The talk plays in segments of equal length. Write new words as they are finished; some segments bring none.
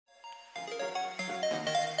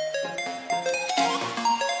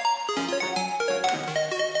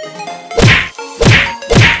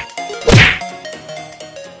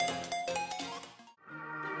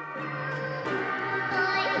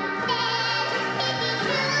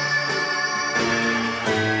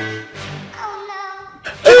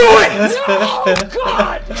No,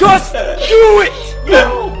 God! Just do it!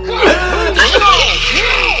 No, God!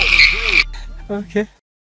 No! Okay.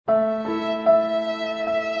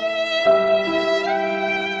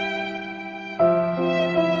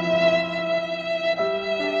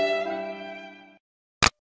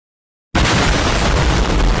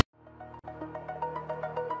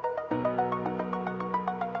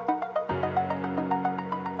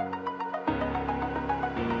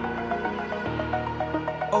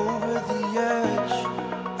 Over the edge,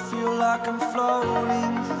 feel like I'm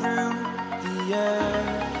floating through the air.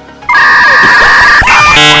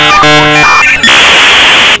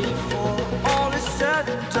 Before all is said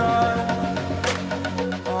and done,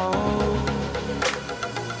 oh,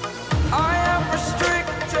 I am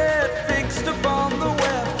restricted, fixed upon the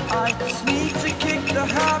web. I just need to kick the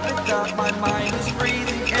habit that my mind is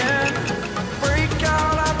breathing in. Break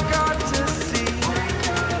out, I've got to see.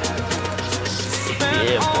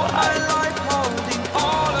 Yeah, boy. My life holding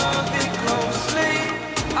all of it closely.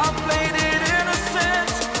 I played it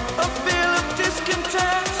innocent, a feel of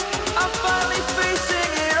discontent. I'm finally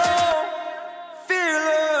facing it all,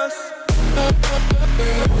 fearless.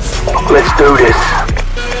 Let's do this.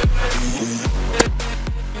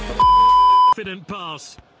 Confident pass.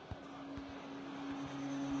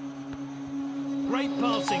 Great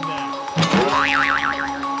passing there.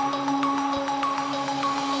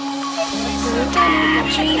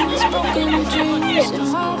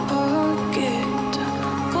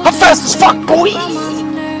 I'm fast as fuck, boy!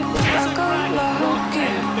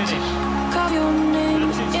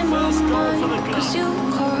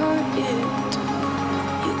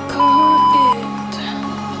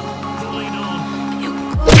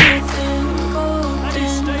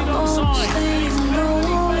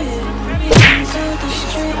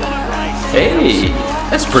 Hey,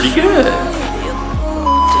 that's pretty good.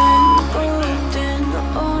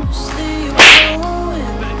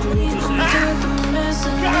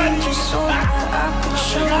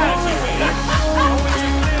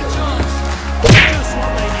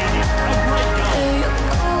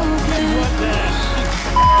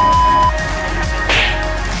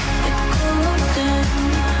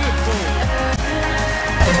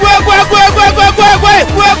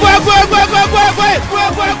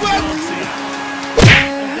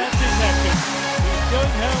 Going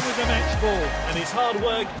home with the match ball, and his hard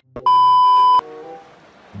work.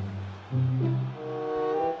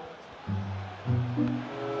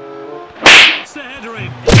 It's the header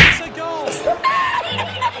in. It's a goal.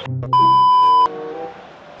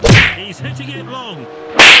 He's hitting it long.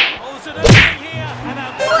 Oh, it's an opening here, and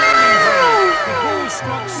outstanding. The ball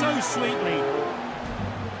struck so sweetly.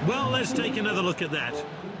 Well, let's take another look at that.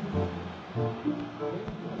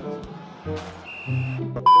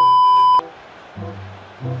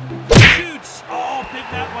 Shoots! Oh, pick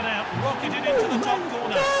that one out. Rocketed into the top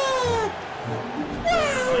corner.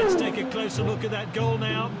 Let's take a closer look at that goal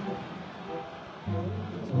now.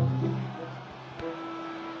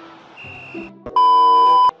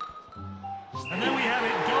 And there we have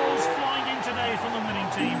it. Goals flying in today from the winning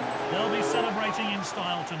team. They'll be celebrating in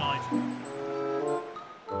style tonight.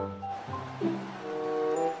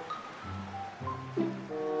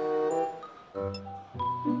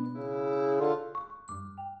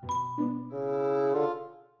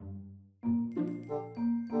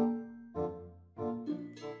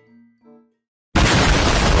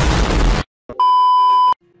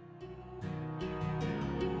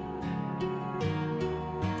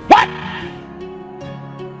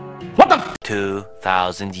 What the f—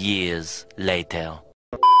 2,000 years later.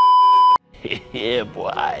 Yeah,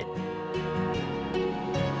 boy.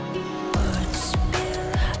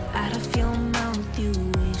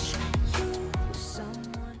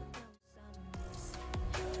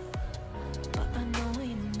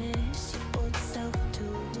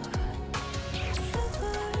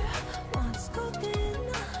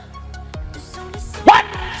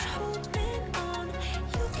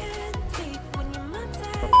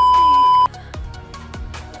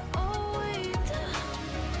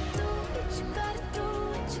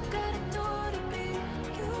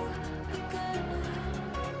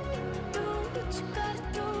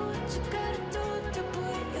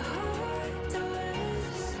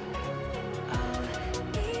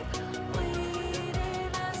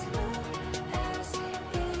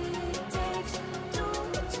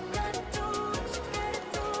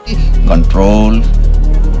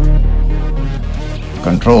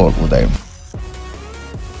 Control, Uday.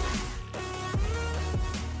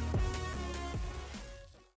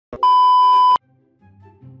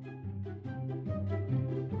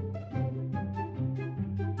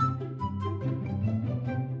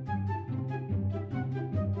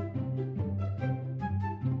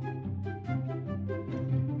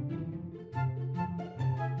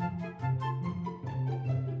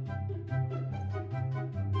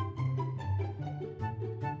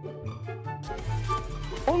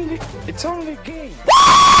 It's only a game.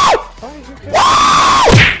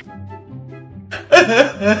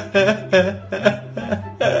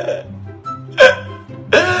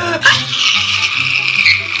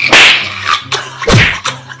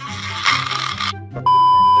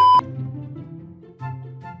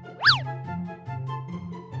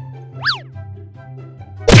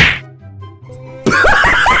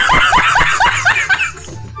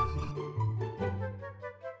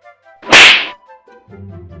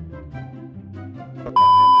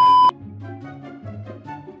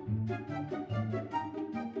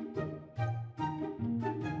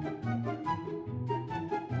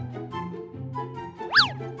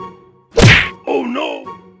 Oh no!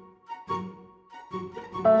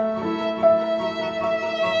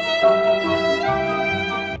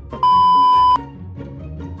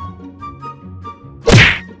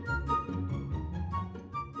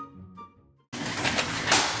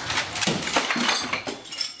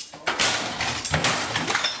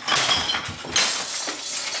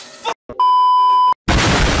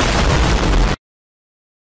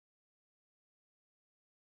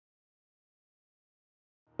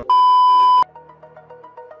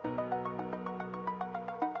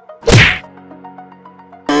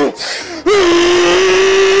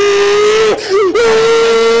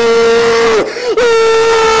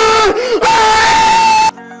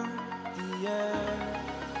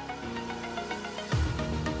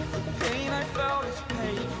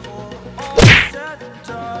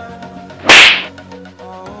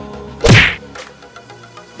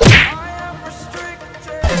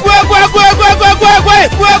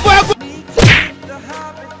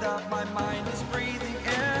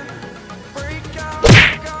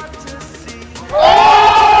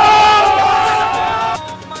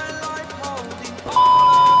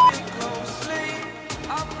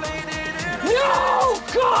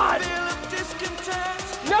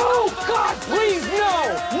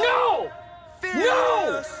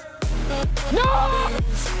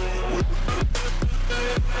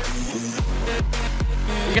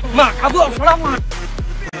 Mà cá vượng số 5 rồi.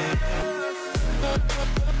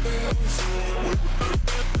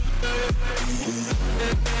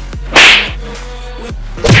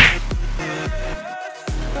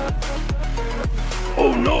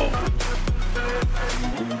 Oh no!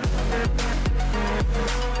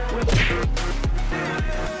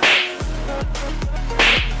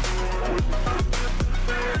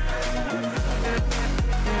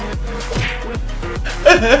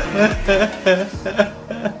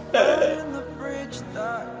 Burning the bridge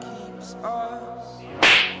that keeps us.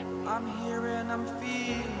 I'm here and I'm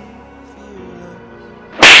feeling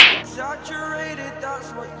exaggerated,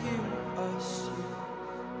 that's what you assume.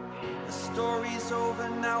 The story's over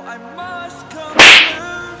now, I must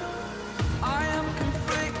conclude. I am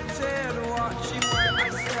conflicted, watching where I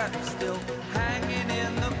step still, hanging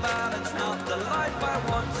in the balance. Not the life I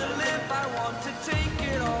want to live, I want to take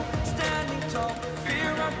it all, standing tall.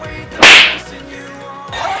 Fear I weighed the person you are.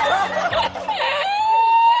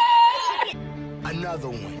 Another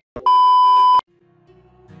one.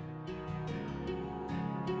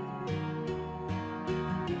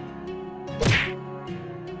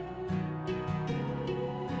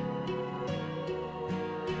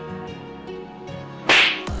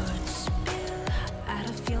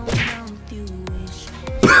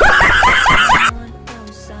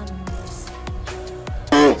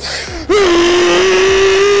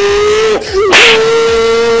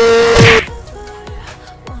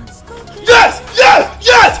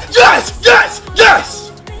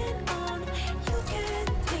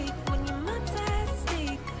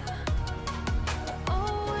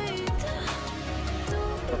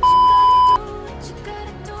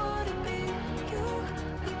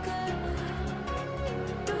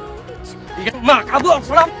 Mà cá vượng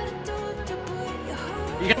số 5.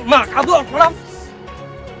 Mà cá vượng số 5.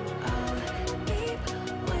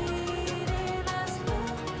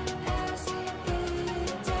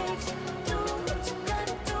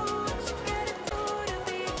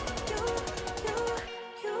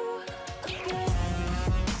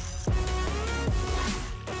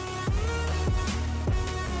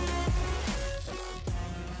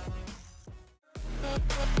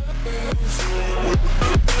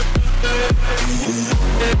 Yeah.